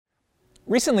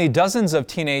Recently, dozens of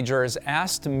teenagers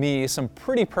asked me some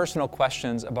pretty personal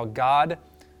questions about God,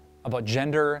 about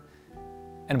gender,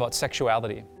 and about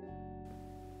sexuality.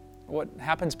 What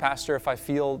happens, Pastor, if I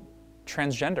feel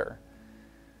transgender?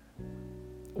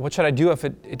 What should I do if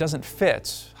it doesn't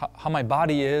fit how my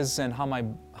body is and how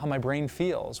my brain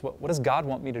feels? What does God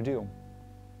want me to do?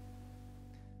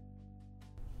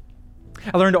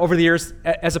 I learned over the years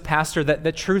as a pastor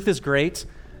that truth is great,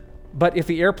 but if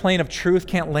the airplane of truth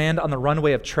can't land on the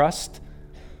runway of trust,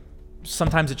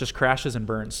 sometimes it just crashes and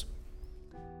burns.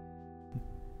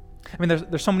 I mean,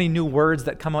 there's so many new words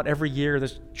that come out every year.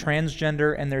 There's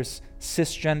transgender and there's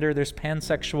cisgender, there's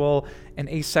pansexual and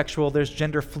asexual, there's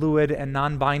gender fluid and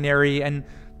non-binary, and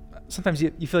sometimes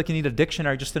you feel like you need a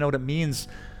dictionary just to know what it means,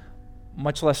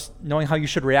 much less knowing how you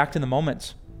should react in the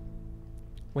moment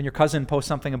when your cousin posts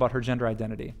something about her gender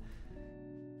identity.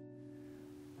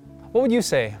 What would you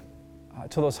say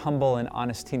to those humble and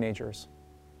honest teenagers?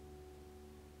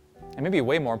 And maybe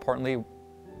way more importantly,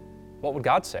 what would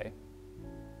God say?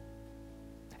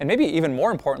 And maybe even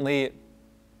more importantly,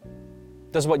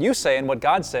 does what you say and what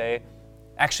God say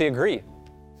actually agree?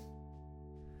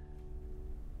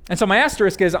 And so my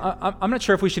asterisk is, I'm not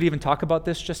sure if we should even talk about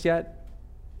this just yet.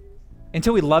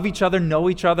 Until we love each other, know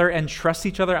each other, and trust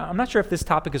each other, I'm not sure if this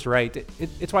topic is right.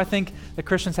 It's why I think that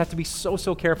Christians have to be so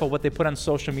careful what they put on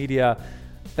social media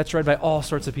that's read by all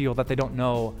sorts of people that they don't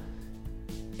know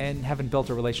and haven't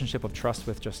built a relationship of trust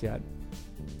with just yet.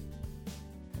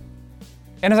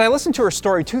 And as I listened to her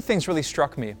story, two things really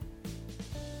struck me.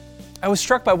 I was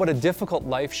struck by what a difficult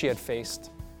life she had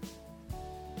faced.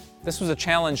 This was a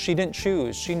challenge she didn't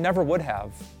choose. She never would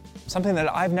have. Something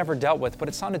that I've never dealt with, but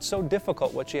it sounded so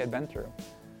difficult what she had been through.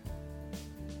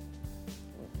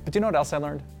 But do you know what else I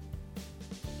learned?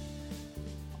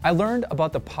 I learned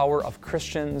about the power of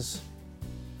Christians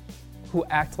who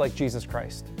act like Jesus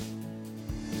Christ.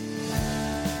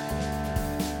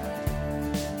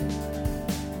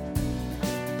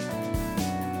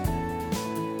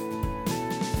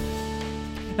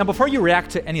 Now, before you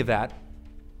react to any of that,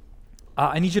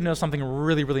 I need you to know something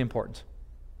really important.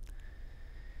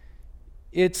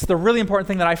 It's the really important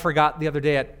thing that I forgot the other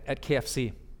day at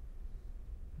KFC.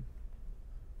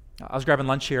 I was grabbing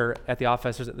lunch here at the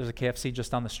office. There's a KFC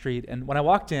just down the street. And when I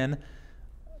walked in,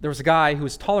 there was a guy who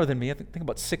was taller than me, I think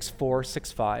about 6'4",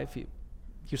 6'5". He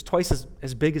was twice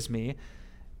as big as me,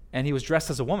 and he was dressed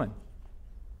as a woman.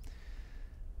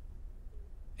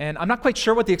 And I'm not quite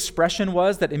sure what the expression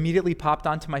was that immediately popped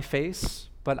onto my face,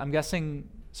 but I'm guessing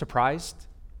surprised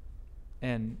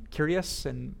and curious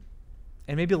and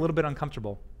maybe a little bit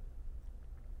uncomfortable.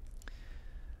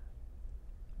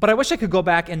 But I wish I could go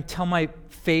back and tell my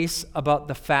face about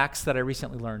the facts that I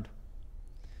recently learned.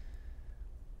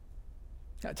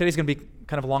 Today's going to be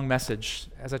kind of a long message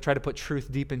as I try to put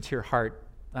truth deep into your heart.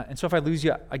 And so if I lose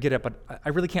you, I get it, but I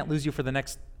really can't lose you for the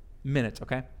next minute,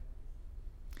 okay?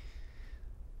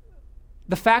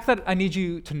 The fact that I need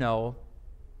you to know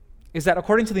is that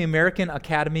according to the American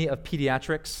Academy of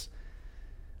Pediatrics,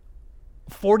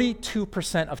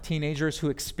 42% of teenagers who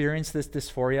experience this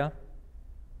dysphoria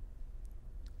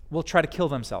will try to kill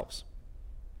themselves.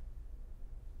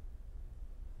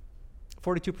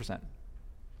 42%.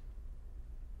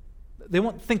 They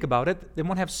won't think about it. They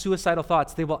won't have suicidal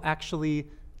thoughts. They will actually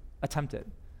attempt it.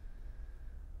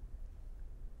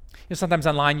 Sometimes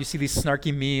online you see these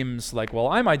snarky memes like, well,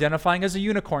 I'm identifying as a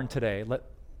unicorn today. Like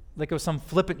it was some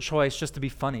flippant choice just to be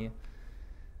funny.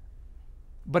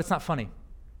 But it's not funny.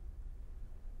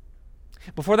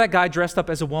 Before that guy dressed up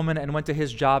as a woman and went to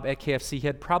his job at KFC, he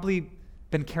had probably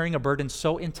been carrying a burden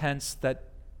so intense that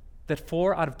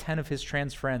 4 out of 10 of his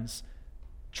trans friends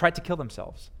tried to kill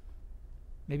themselves.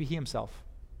 Maybe he himself.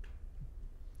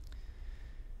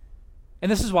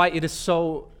 And this is why it is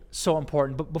so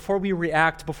important. But before we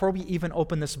react, before we even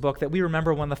open this book, that we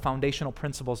remember one of the foundational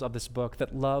principles of this book,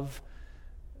 that love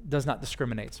does not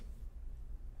discriminate.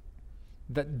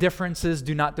 That differences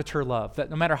do not deter love. That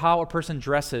no matter how a person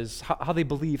dresses, how they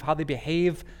believe, how they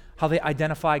behave, how they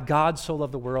identify, God so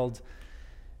loved the world.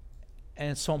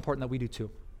 And it's so important that we do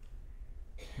too.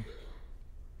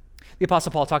 The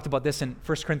Apostle Paul talked about this in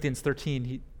 1 Corinthians 13.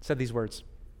 He said these words.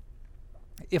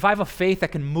 If I have a faith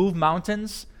that can move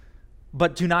mountains,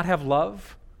 but do not have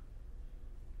love,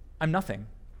 I'm nothing.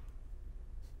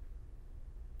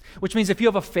 Which means if you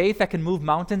have a faith that can move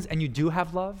mountains and you do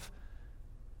have love,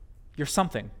 you're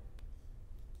something.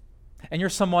 And you're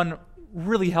someone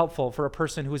really helpful for a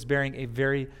person who is bearing a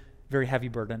very, very heavy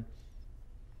burden.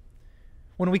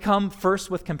 When we come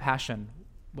first with compassion,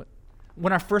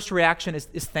 when our first reaction is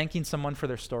thanking someone for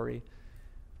their story,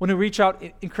 When we reach out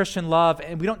in Christian love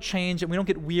and we don't change and we don't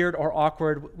get weird or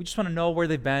awkward, we just want to know where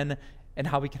they've been and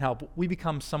how we can help, we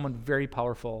become someone very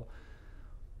powerful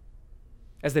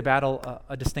as they battle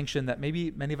a distinction that maybe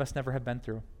many of us never have been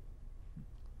through.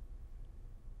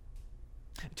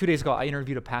 2 days ago, I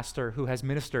interviewed a pastor who has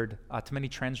ministered to many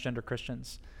transgender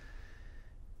Christians.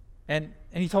 And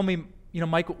he told me,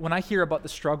 Mike, when I hear about the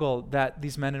struggle that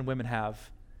these men and women have,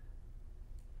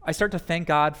 I start to thank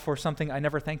God for something I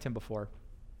never thanked him before,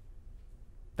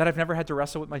 that I've never had to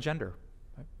wrestle with my gender.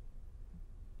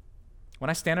 When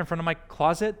I stand in front of my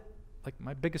closet, like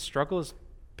my biggest struggle is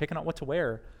picking out what to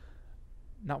wear,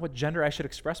 not what gender I should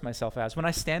express myself as. When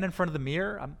I stand in front of the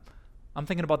mirror, I'm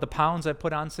thinking about the pounds I've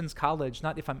put on since college,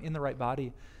 not if I'm in the right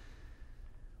body.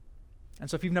 And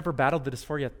so if you've never battled the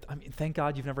dysphoria, thank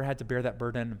God you've never had to bear that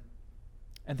burden,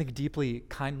 and think deeply,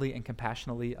 kindly, and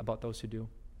compassionately about those who do.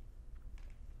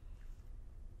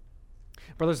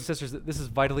 Brothers and sisters, this is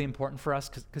vitally important for us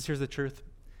because here's the truth.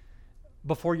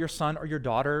 Before your son or your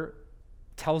daughter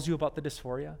tells you about the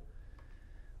dysphoria,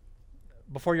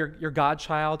 before your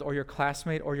godchild or your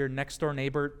classmate or your next door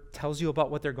neighbor tells you about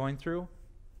what they're going through,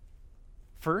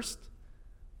 first,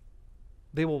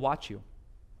 they will watch you.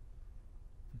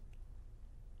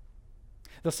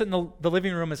 They'll sit in the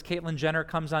living room as Caitlyn Jenner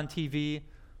comes on TV,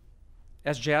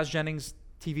 as Jazz Jennings'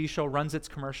 TV show runs its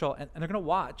commercial, and they're going to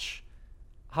watch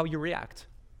how you react.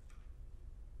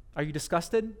 Are you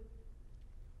disgusted?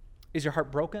 Is your heart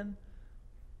broken?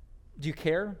 Do you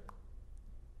care?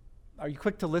 Are you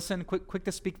quick to listen, quick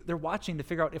to speak? They're watching to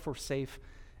figure out if we're safe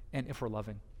and if we're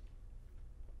loving.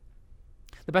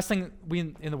 The best thing we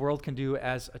in the world can do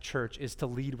as a church is to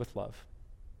lead with love.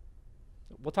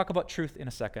 We'll talk about truth in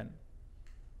a second.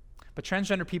 But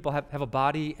transgender people have a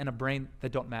body and a brain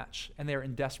that don't match, and they are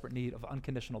in desperate need of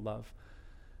unconditional love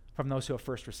from those who have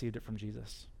first received it from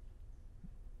Jesus.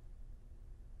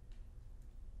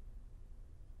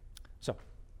 So,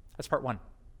 that's part one.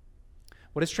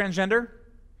 What is transgender?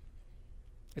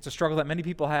 It's a struggle that many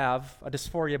people have, a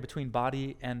dysphoria between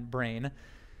body and brain.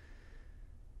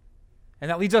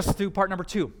 And that leads us to part number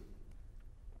two.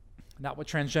 Not what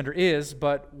transgender is,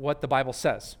 but what the Bible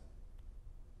says.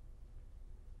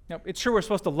 Now, it's true we're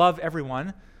supposed to love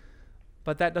everyone,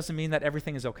 but that doesn't mean that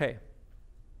everything is okay.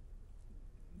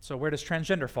 So where does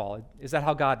transgender fall? Is that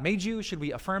how God made you? Should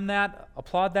we affirm that,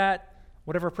 applaud that?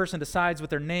 Whatever a person decides with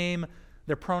their name,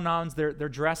 their pronouns, their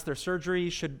dress, their surgery,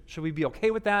 should we be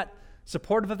okay with that,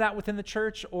 supportive of that within the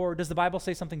church, or does the Bible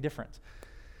say something different?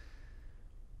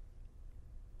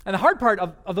 And the hard part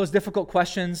of those difficult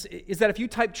questions is that if you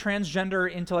type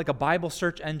transgender into like a Bible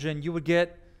search engine, you would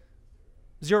get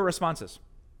 0 responses.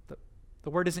 The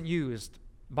word isn't used.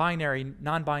 Binary,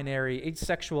 non-binary,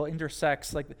 asexual,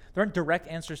 intersex, like there aren't direct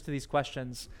answers to these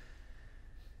questions.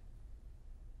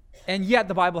 And yet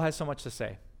the Bible has so much to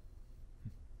say.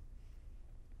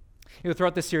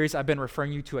 Throughout this series, I've been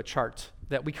referring you to a chart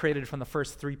that we created from the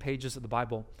first 3 pages of the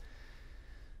Bible.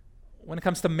 When it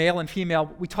comes to male and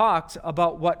female, we talked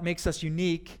about what makes us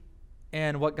unique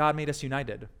and what God made us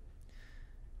united.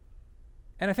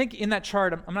 And I think in that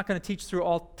chart, I'm not going to teach through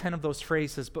all 10 of those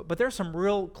phrases, but there are some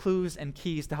real clues and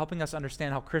keys to helping us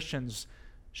understand how Christians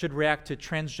should react to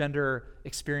transgender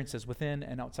experiences within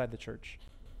and outside the church.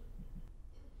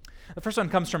 The first one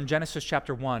comes from Genesis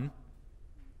chapter 1.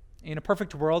 In a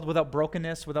perfect world, without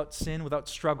brokenness, without sin, without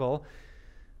struggle,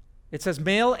 it says,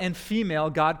 male and female,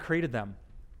 God created them.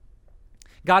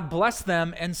 God blessed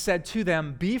them and said to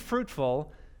them, be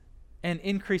fruitful and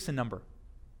increase in number.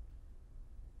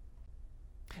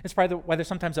 It's probably why there's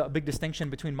sometimes a big distinction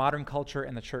between modern culture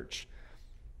and the church.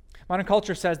 Modern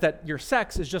culture says that your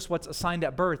sex is just what's assigned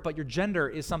at birth, but your gender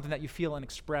is something that you feel and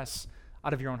express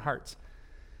out of your own heart.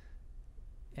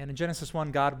 And in Genesis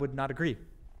 1, God would not agree.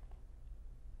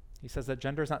 He says that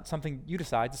gender is not something you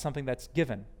decide, it's something that's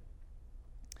given.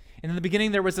 And in the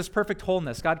beginning, there was this perfect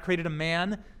wholeness. God created a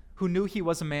man who knew he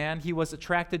was a man. He was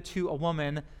attracted to a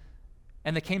woman,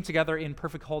 and they came together in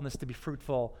perfect wholeness to be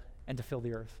fruitful and to fill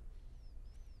the earth.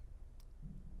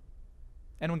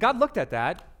 And when God looked at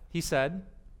that, he said,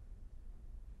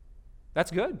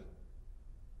 that's good.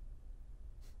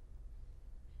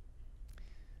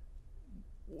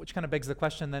 Which kind of begs the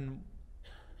question then,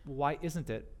 why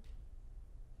isn't it?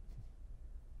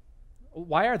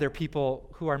 Why are there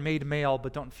people who are made male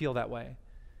but don't feel that way?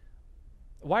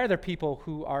 Why are there people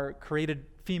who are created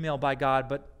female by God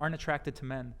but aren't attracted to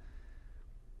men?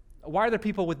 Why are there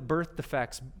people with birth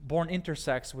defects, born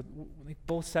intersex, with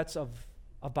both sets of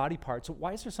body parts?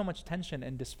 Why is there so much tension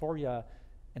and dysphoria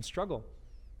and struggle?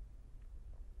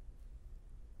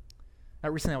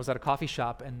 Recently I was at a coffee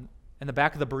shop, and in the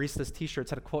back of the barista's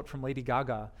t-shirts had a quote from Lady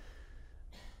Gaga.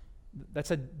 that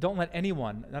said, don't let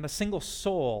anyone, not a single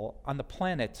soul on the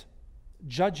planet,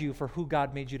 judge you for who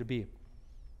God made you to be.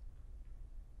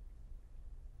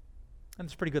 And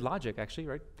it's pretty good logic, actually,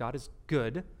 right? God is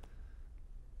good.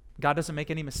 God doesn't make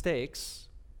any mistakes.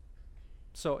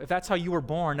 So if that's how you were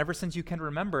born, ever since you can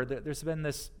remember, there's been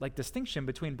this distinction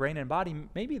between brain and body.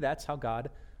 Maybe that's how God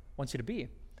wants you to be.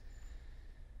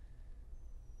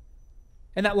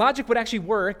 And that logic would actually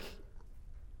work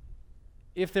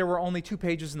if there were only 2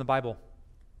 pages in the Bible.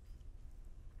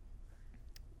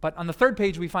 But on the 3rd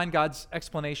page, we find God's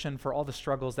explanation for all the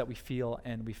struggles that we feel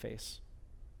and we face.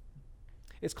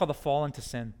 It's called the fall into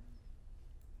sin.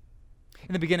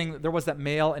 In the beginning, there was that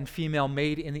male and female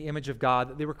made in the image of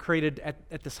God. They were created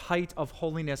at this height of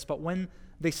holiness, but when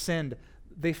they sinned,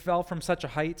 they fell from such a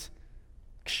height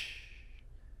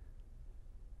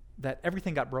that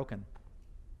everything got broken.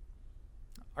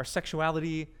 Our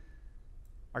sexuality,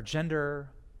 our gender,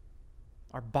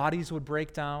 our bodies would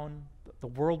break down, the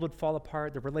world would fall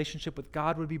apart, the relationship with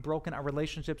God would be broken, our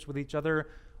relationships with each other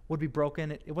would be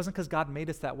broken. It wasn't because God made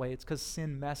us that way, it's because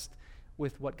sin messed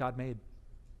with what God made.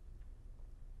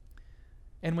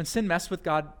 And when sin messed with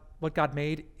God, what God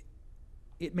made,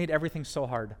 it made everything so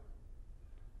hard.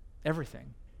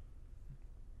 Everything.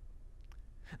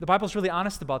 The Bible's really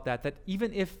honest about that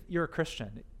even if you're a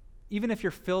Christian, even if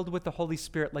you're filled with the Holy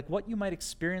Spirit, like what you might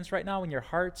experience right now in your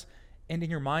heart and in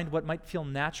your mind, what might feel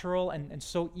natural and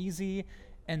so easy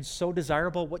and so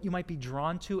desirable, what you might be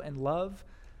drawn to and love,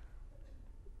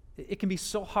 it can be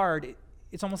so hard.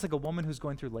 It's almost like a woman who's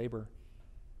going through labor.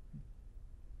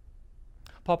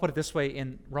 Paul put it this way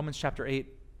in Romans chapter 8.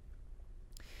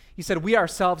 He said, we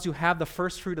ourselves who have the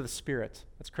first fruit of the Spirit,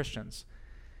 that's Christians,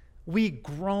 we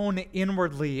groan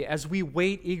inwardly as we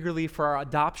wait eagerly for our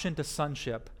adoption to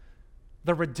sonship,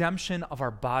 the redemption of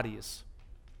our bodies.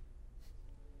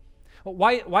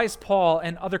 Why is Paul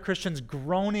and other Christians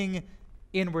groaning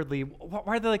inwardly? Why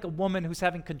are they like a woman who's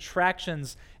having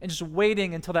contractions and just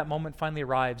waiting until that moment finally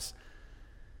arrives?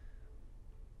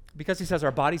 Because he says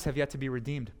our bodies have yet to be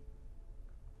redeemed.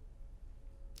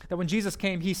 That when Jesus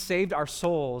came, he saved our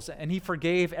souls and he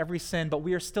forgave every sin, but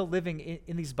we are still living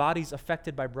in these bodies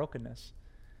affected by brokenness.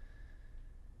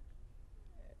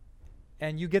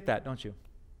 And you get that, don't you?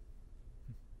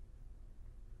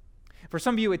 For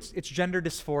some of you, it's gender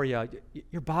dysphoria.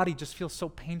 Your body just feels so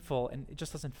painful and it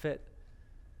just doesn't fit.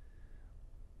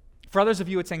 For others of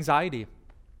you, it's anxiety.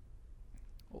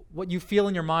 What you feel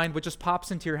in your mind, what just pops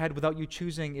into your head without you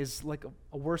choosing is like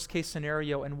a worst case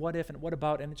scenario, and what if and what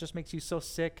about, and it just makes you so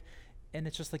sick, and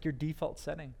it's just like your default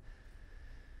setting.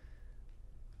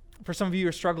 For some of you,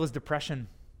 your struggle is depression,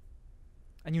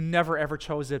 and you never ever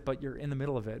chose it, but you're in the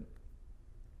middle of it.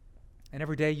 And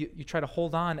every day you try to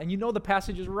hold on, and you know the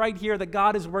passage is right here, that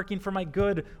God is working for my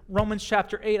good. Romans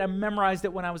chapter 8, I memorized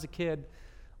it when I was a kid,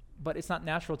 but it's not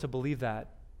natural to believe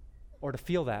that or to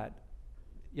feel that.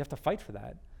 You have to fight for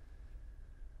that.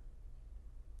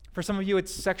 For some of you,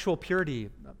 it's sexual purity.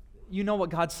 You know what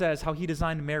God says, how he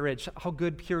designed marriage, how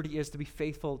good purity is to be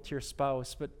faithful to your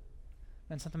spouse, but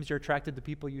then sometimes you're attracted to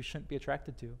people you shouldn't be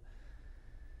attracted to.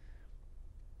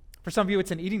 For some of you,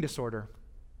 it's an eating disorder.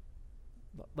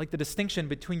 Like the distinction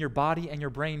between your body and your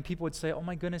brain. People would say, oh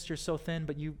my goodness, you're so thin,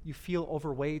 but you feel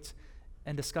overweight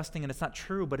and disgusting, and it's not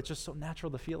true, but it's just so natural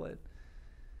to feel it.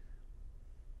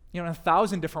 In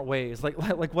 1,000 different ways.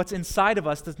 Like what's inside of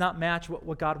us does not match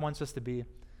what God wants us to be,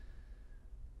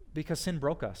 because sin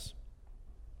broke us.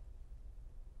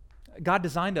 God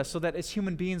designed us so that as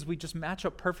human beings, we just match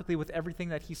up perfectly with everything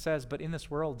that he says, but in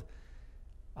this world,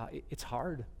 it's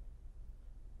hard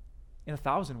in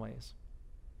 1,000 ways.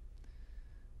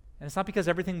 And it's not because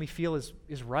everything we feel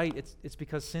is right, it's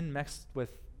because sin mixed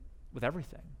with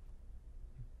everything.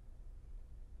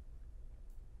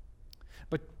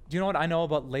 But do you know what I know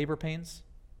about labor pains?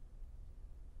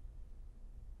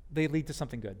 They lead to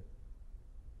something good.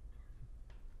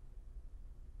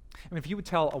 I mean, if you would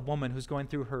tell a woman who's going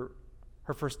through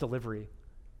her first delivery,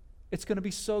 it's going to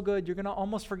be so good, you're going to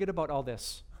almost forget about all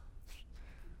this.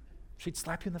 She'd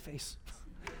slap you in the face.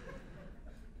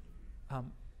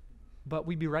 But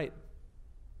we'd be right.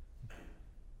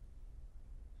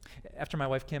 After my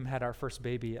wife Kim had our first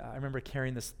baby, I remember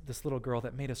carrying this little girl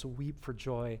that made us weep for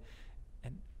joy.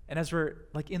 And as we're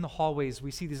like in the hallways,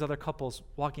 we see these other couples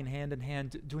walking hand in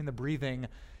hand, doing the breathing.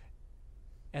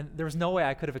 And there was no way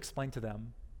I could have explained to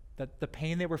them that the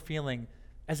pain they were feeling,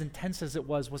 as intense as it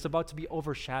was about to be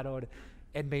overshadowed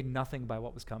and made nothing by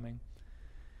what was coming.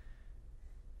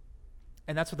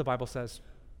 And that's what the Bible says.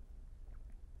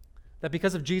 That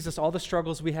because of Jesus, all the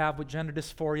struggles we have with gender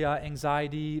dysphoria,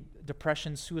 anxiety,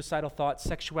 depression, suicidal thoughts,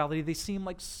 sexuality, they seem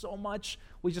like so much.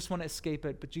 We just want to escape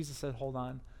it. But Jesus said, hold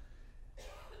on.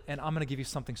 And I'm going to give you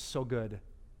something so good,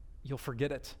 you'll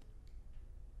forget it.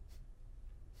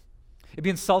 It'd be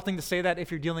insulting to say that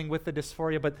if you're dealing with the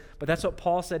dysphoria, but that's what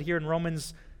Paul said here in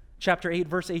Romans chapter 8,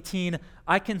 verse 18.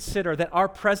 I consider that our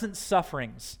present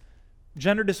sufferings,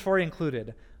 gender dysphoria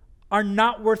included, are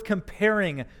not worth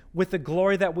comparing with the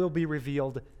glory that will be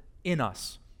revealed in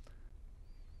us.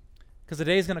 Because the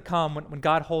day is going to come when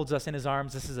God holds us in his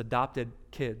arms as his adopted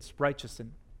kids, righteous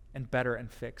and better and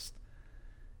fixed.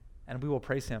 And we will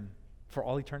praise him for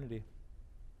all eternity.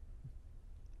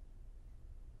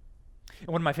 And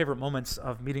one of my favorite moments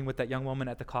of meeting with that young woman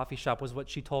at the coffee shop was what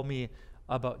she told me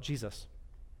about Jesus.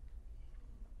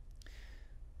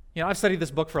 You know, I've studied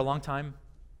this book for a long time.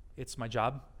 It's my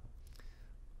job.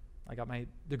 I got my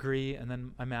degree and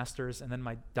then my master's and then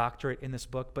my doctorate in this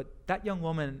book. But that young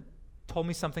woman told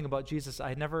me something about Jesus I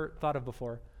had never thought of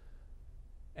before.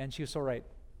 And she was so right.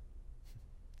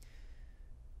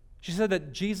 She said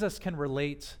that Jesus can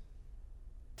relate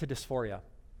to dysphoria.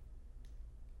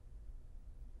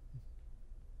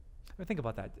 Think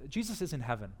about that. Jesus is in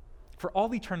heaven. For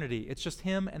all eternity, it's just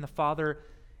him and the Father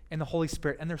and the Holy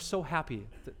Spirit, and they're so happy.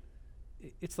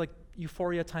 It's like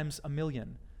euphoria times a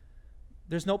million.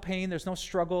 There's no pain, there's no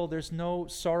struggle, there's no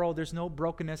sorrow, there's no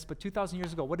brokenness. But 2,000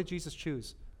 years ago, what did Jesus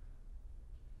choose?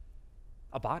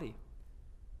 A body.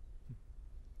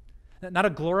 Not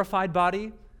a glorified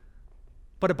body,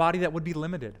 but a body that would be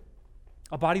limited.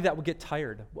 A body that would get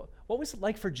tired. What was it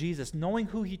like for Jesus, knowing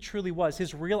who he truly was,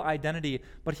 his real identity,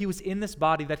 but he was in this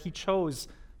body that he chose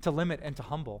to limit and to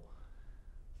humble?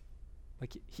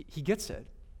 Like, he gets it.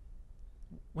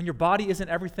 When your body isn't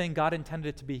everything God intended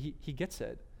it to be, he gets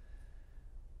it.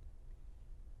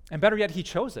 And better yet, he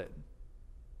chose it.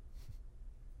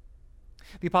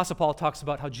 The Apostle Paul talks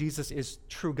about how Jesus is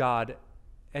true God,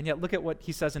 and yet look at what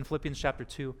he says in Philippians chapter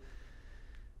 2.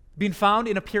 Being found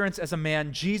in appearance as a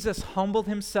man, Jesus humbled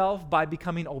himself by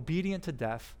becoming obedient to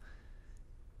death,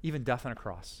 even death on a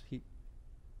cross.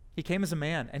 He came as a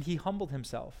man, and he humbled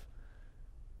himself.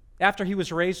 After he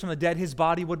was raised from the dead, his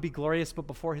body would be glorious, but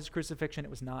before his crucifixion,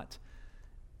 it was not.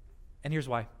 And here's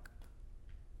why.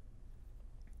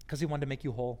 Because he wanted to make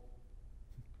you whole.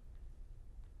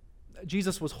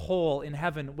 Jesus was whole in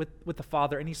heaven with the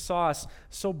Father, and he saw us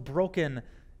so broken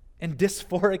and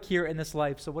dysphoric here in this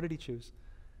life. So what did he choose?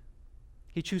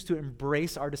 He chose to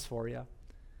embrace our dysphoria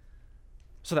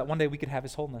so that one day we could have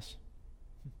his wholeness.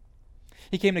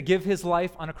 He came to give his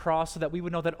life on a cross so that we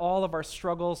would know that all of our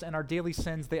struggles and our daily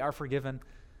sins, they are forgiven.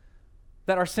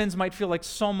 That our sins might feel like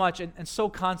so much and so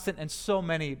constant and so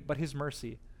many, but his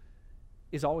mercy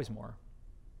is always more.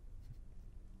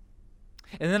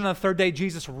 And then on the third day,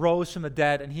 Jesus rose from the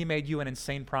dead, and he made you an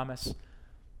insane promise.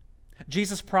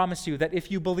 Jesus promised you that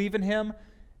if you believe in him,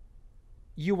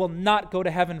 you will not go to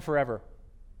heaven forever.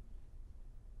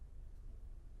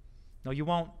 No, you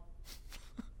won't.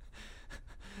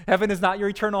 Heaven is not your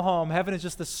eternal home. Heaven is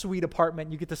just the sweet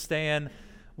apartment you get to stay in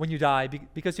when you die,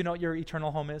 because you know what your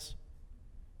eternal home is?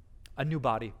 A new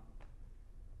body.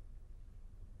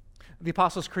 The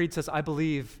Apostles' Creed says, I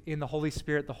believe in the Holy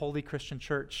Spirit, the Holy Christian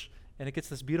Church. And it gets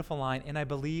this beautiful line, and I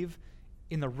believe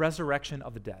in the resurrection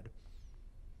of the dead.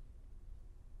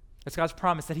 It's God's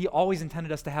promise that he always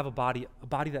intended us to have a body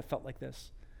that felt like this.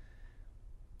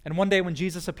 And one day when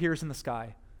Jesus appears in the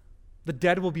sky, the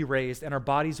dead will be raised and our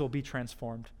bodies will be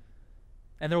transformed.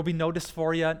 And there will be no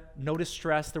dysphoria, no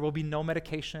distress, there will be no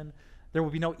medication, there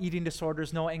will be no eating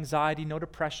disorders, no anxiety, no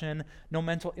depression, no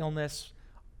mental illness.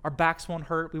 Our backs won't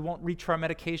hurt, we won't reach for our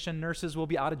medication, nurses will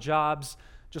be out of jobs,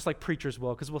 just like preachers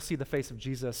will, because we'll see the face of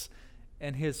Jesus,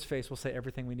 and his face will say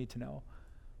everything we need to know.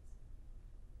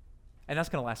 And that's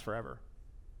going to last forever.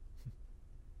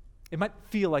 It might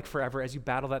feel like forever as you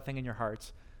battle that thing in your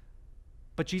hearts,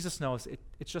 but Jesus knows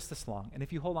it's just this long. And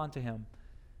if you hold on to him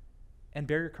and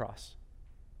bear your cross,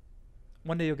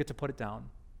 one day you'll get to put it down,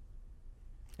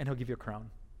 and he'll give you a crown.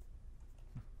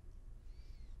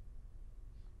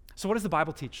 So what does the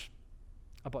Bible teach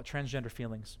about transgender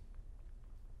feelings?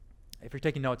 If you're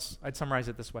taking notes, I'd summarize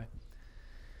it this way.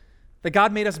 That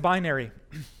God made us binary.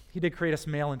 He did create us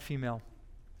male and female.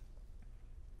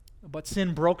 But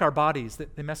sin broke our bodies.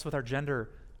 They messed with our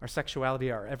gender, our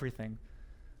sexuality, our everything.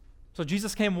 So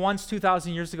Jesus came once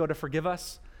 2,000 years ago to forgive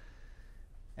us,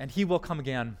 and he will come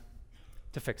again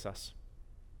to fix us,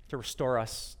 to restore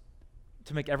us,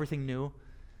 to make everything new,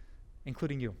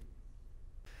 including you.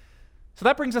 So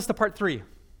that brings us to part 3.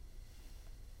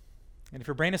 And if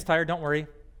your brain is tired, don't worry.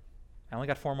 I only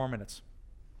got 4 more minutes.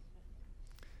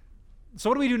 So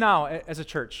what do we do now as a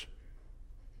church?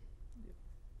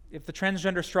 If the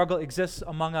transgender struggle exists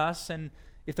among us, and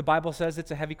if the Bible says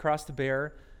it's a heavy cross to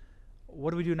bear,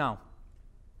 what do we do now?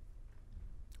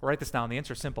 Write this down. The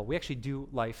answer is simple. We actually do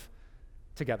life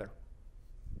together.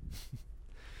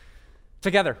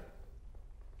 Together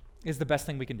is the best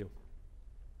thing we can do.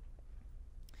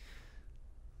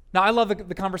 Now, I love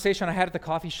the conversation I had at the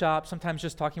coffee shop. Sometimes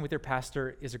just talking with your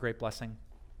pastor is a great blessing.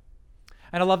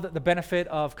 And I love the benefit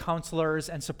of counselors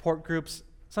and support groups.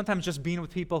 Sometimes just being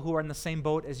with people who are in the same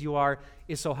boat as you are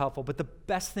is so helpful. But the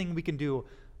best thing we can do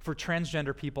for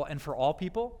transgender people and for all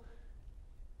people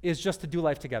is just to do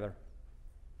life together.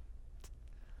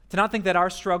 To not think that our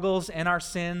struggles and our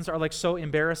sins are like so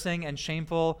embarrassing and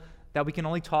shameful that we can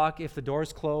only talk if the door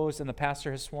is closed and the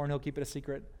pastor has sworn he'll keep it a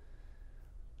secret.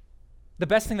 The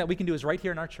best thing that we can do is right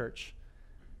here in our church,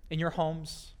 in your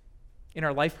homes, in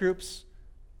our life groups,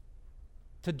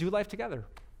 to do life together.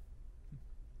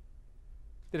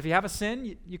 That if you have a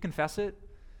sin, you confess it.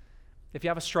 If you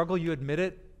have a struggle, you admit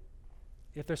it.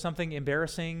 If there's something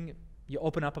embarrassing, you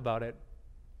open up about it.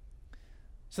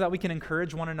 So that we can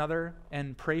encourage one another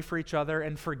and pray for each other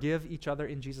and forgive each other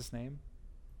in Jesus' name.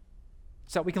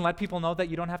 So that we can let people know that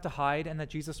you don't have to hide and that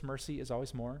Jesus' mercy is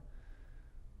always more.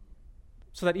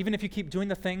 So that even if you keep doing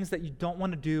the things that you don't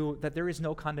want to do, that there is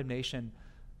no condemnation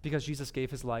because Jesus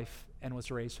gave his life and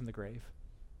was raised from the grave.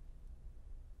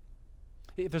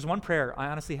 If there's one prayer I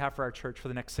honestly have for our church for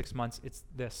the next 6 months, it's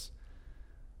this: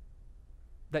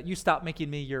 that you stop making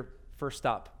me your first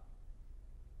stop.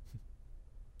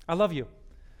 I love you.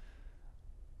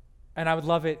 And I would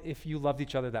love it if you loved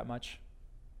each other that much.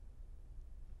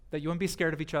 That you wouldn't be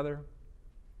scared of each other.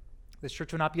 This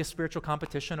church would not be a spiritual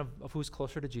competition of who's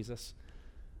closer to Jesus.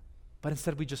 But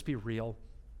instead we just be real.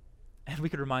 And we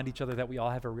could remind each other that we all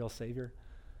have a real Savior.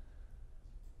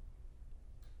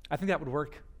 I think that would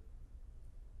work.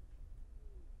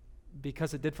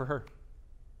 Because it did for her.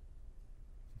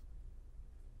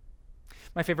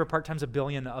 My favorite part times a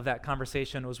billion of that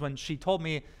conversation was when she told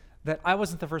me that I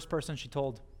wasn't the first person she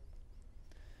told.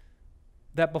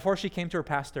 That before she came to her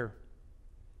pastor,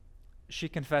 she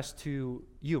confessed to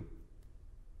you.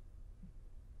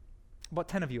 About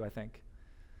 10 of you, I think.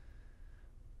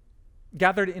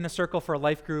 Gathered in a circle for a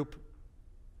life group,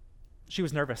 she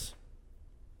was nervous.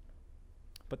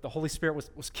 But the Holy Spirit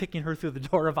was kicking her through the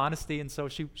door of honesty, and so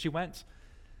she went.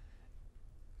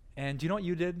 And do you know what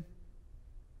you did?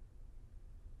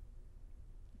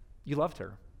 You loved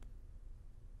her.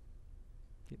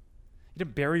 You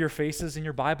didn't bury your faces in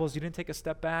your Bibles. You didn't take a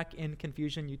step back in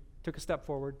confusion. You took a step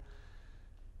forward.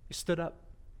 You stood up.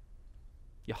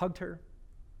 You hugged her.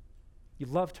 You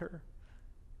loved her.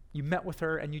 You met with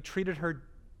her, and you treated her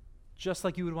just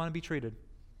like you would want to be treated.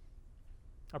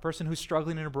 A person who's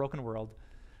struggling in a broken world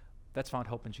that's found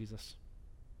hope in Jesus.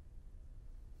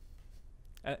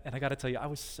 And I got to tell you, I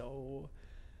was so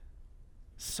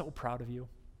proud of you.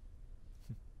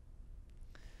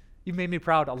 You've made me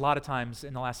proud a lot of times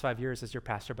in the last 5 years as your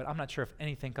pastor, but I'm not sure if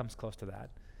anything comes close to that.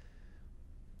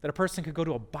 That a person could go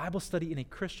to a Bible study in a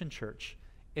Christian church,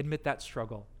 admit that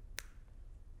struggle,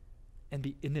 and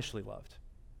be initially loved.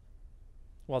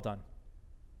 Well done.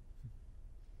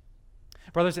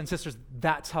 Brothers and sisters,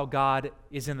 that's how God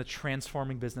is in the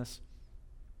transforming business.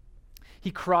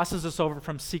 He crosses us over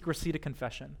from secrecy to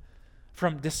confession,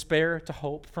 from despair to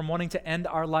hope, from wanting to end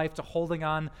our life to holding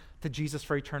on to Jesus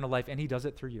for eternal life, and he does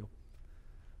it through you.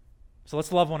 So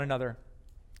let's love one another,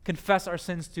 confess our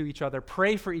sins to each other,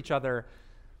 pray for each other,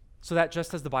 so that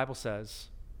just as the Bible says,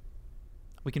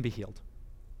 we can be healed.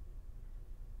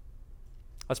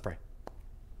 Let's pray.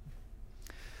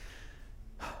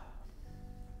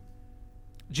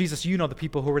 Jesus, you know the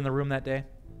people who were in the room that day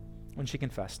when she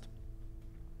confessed.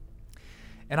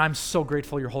 And I'm so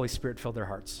grateful your Holy Spirit filled their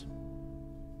hearts.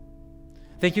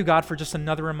 Thank you, God, for just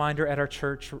another reminder at our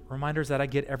church, reminders that I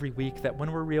get every week that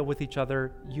when we're real with each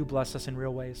other, you bless us in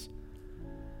real ways.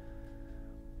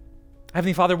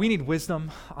 Heavenly Father, we need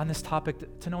wisdom on this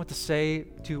topic to know what to say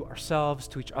to ourselves,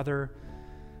 to each other,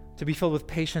 to be filled with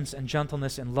patience and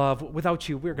gentleness and love. Without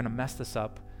you, we're going to mess this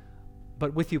up.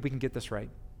 But with you, we can get this right.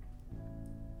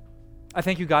 I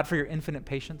thank you, God, for your infinite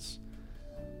patience.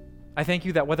 I thank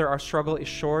you that whether our struggle is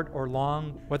short or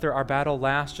long, whether our battle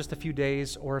lasts just a few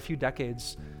days or a few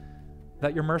decades,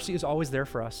 that your mercy is always there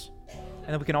for us, and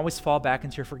that we can always fall back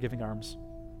into your forgiving arms.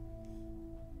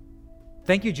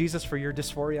 Thank you, Jesus, for your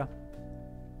dysphoria.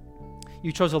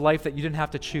 You chose a life that you didn't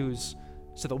have to choose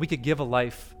so that we could give a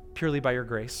life purely by your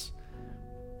grace.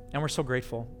 And we're so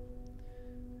grateful.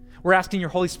 We're asking your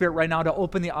Holy Spirit right now to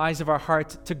open the eyes of our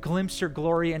heart to glimpse your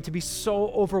glory and to be so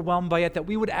overwhelmed by it that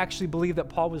we would actually believe that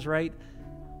Paul was right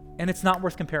And it's not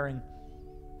worth comparing.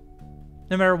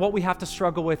 No matter what we have to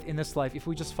struggle with in this life, if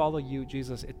we just follow you,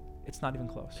 Jesus, it's not even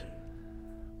close.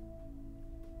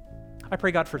 I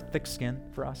pray, God, for thick skin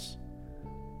for us.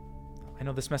 I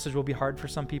know this message will be hard for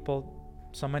some people.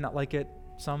 Some might not like it.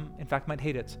 Some, in fact, might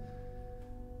hate it.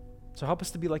 So help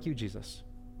us to be like you, Jesus,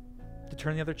 to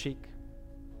turn the other cheek,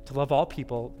 to love all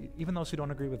people, even those who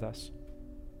don't agree with us.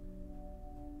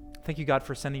 Thank you, God,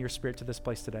 for sending your Spirit to this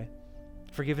place today,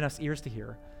 for giving us ears to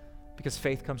hear, because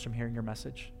faith comes from hearing your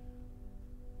message.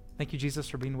 Thank you, Jesus,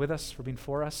 for being with us, for being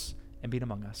for us, and being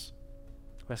among us.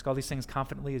 We ask all these things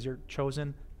confidently as your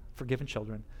chosen, forgiven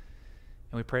children,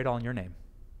 and we pray it all in your name.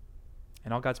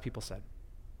 And all God's people said,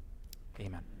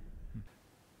 amen.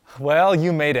 Well,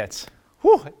 you made it.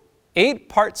 Whew.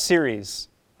 8-part series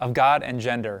of God and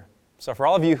gender. So for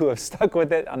all of you who have stuck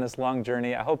with it on this long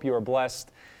journey, I hope you are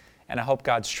blessed, and I hope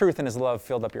God's truth and his love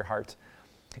filled up your heart.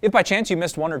 If by chance you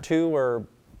missed 1 or 2 or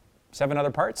 7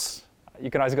 other parts, you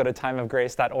can always go to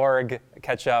timeofgrace.org,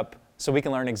 catch up, so we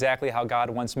can learn exactly how God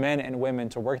wants men and women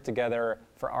to work together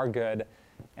for our good,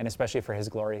 and especially for his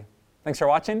glory. Thanks for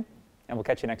watching, and we'll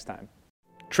catch you next time.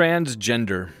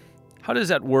 Transgender. How does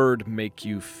that word make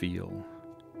you feel?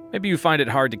 Maybe you find it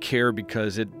hard to care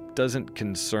because it doesn't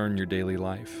concern your daily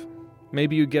life.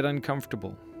 Maybe you get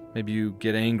uncomfortable. Maybe you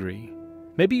get angry.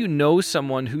 Maybe you know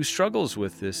someone who struggles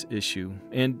with this issue.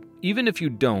 And even if you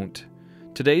don't,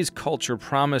 today's culture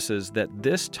promises that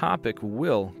this topic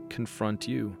will confront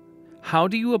you. How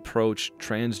do you approach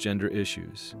transgender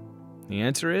issues? The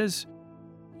answer is,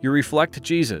 you reflect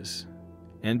Jesus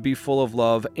and be full of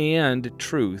love and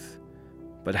truth.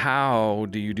 But how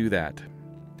do you do that?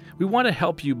 We want to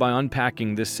help you by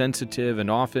unpacking this sensitive and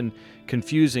often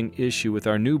confusing issue with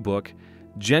our new book,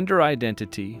 Gender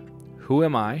Identity, Who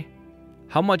Am I?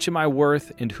 How Much Am I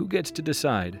Worth? And Who Gets to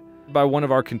Decide? By one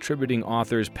of our contributing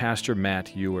authors, Pastor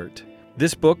Matt Ewart.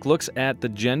 This book looks at the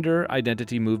gender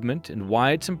identity movement and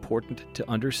why it's important to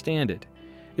understand it.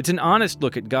 It's an honest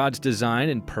look at God's design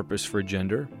and purpose for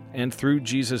gender, and through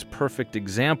Jesus' perfect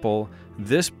example,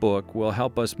 this book will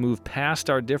help us move past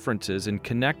our differences and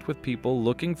connect with people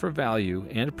looking for value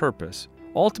and purpose,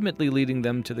 ultimately leading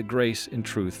them to the grace and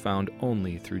truth found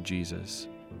only through Jesus.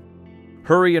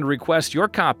 Hurry and request your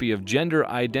copy of Gender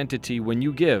Identity when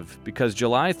you give, because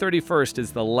July 31st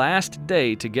is the last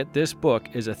day to get this book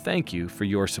as a thank you for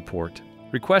your support.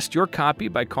 Request your copy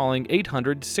by calling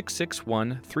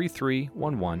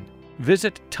 800-661-3311.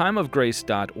 Visit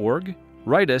timeofgrace.org.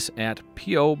 Write us at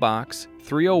P.O. Box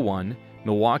 301,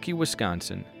 Milwaukee,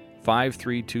 Wisconsin,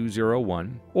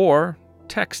 53201, or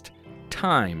text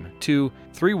TIME to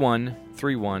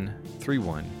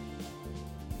 313131.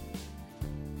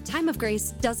 Time of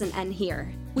Grace doesn't end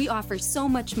here. We offer so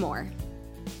much more.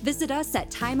 Visit us at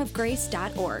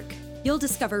timeofgrace.org. You'll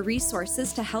discover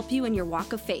resources to help you in your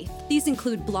walk of faith. These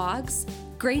include blogs,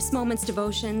 Grace Moments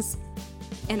devotions,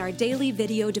 and our daily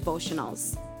video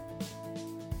devotionals.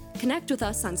 Connect with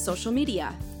us on social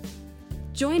media.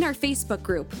 Join our Facebook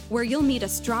group, where you'll meet a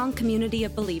strong community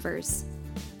of believers.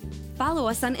 Follow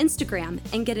us on Instagram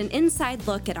and get an inside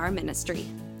look at our ministry.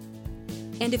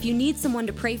 And if you need someone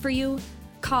to pray for you,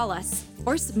 call us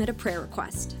or submit a prayer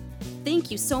request.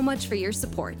 Thank you so much for your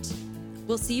support.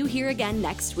 We'll see you here again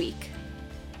next week.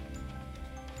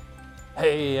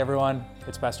 Hey everyone,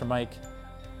 it's Pastor Mike.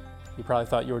 You probably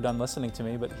thought you were done listening to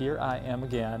me, but here I am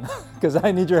again because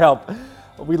I need your help.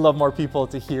 We love more people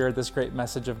to hear this great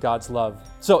message of God's love.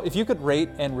 So if you could rate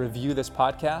and review this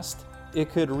podcast,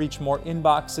 it could reach more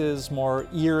inboxes, more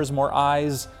ears, more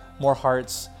eyes, more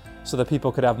hearts, so that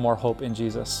people could have more hope in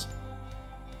Jesus.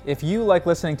 If you like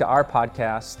listening to our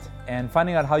podcast and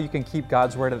finding out how you can keep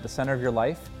God's Word at the center of your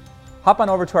life, hop on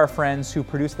over to our friends who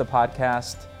produce the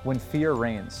podcast When Fear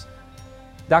Reigns.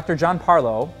 Dr. John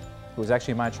Parlow, who was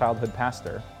actually my childhood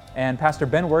pastor, and Pastor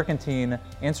Ben Workentine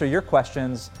answer your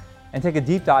questions and take a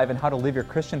deep dive in how to live your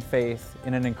Christian faith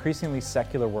in an increasingly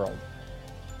secular world.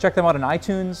 Check them out on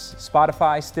iTunes,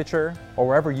 Spotify, Stitcher, or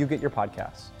wherever you get your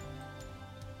podcasts.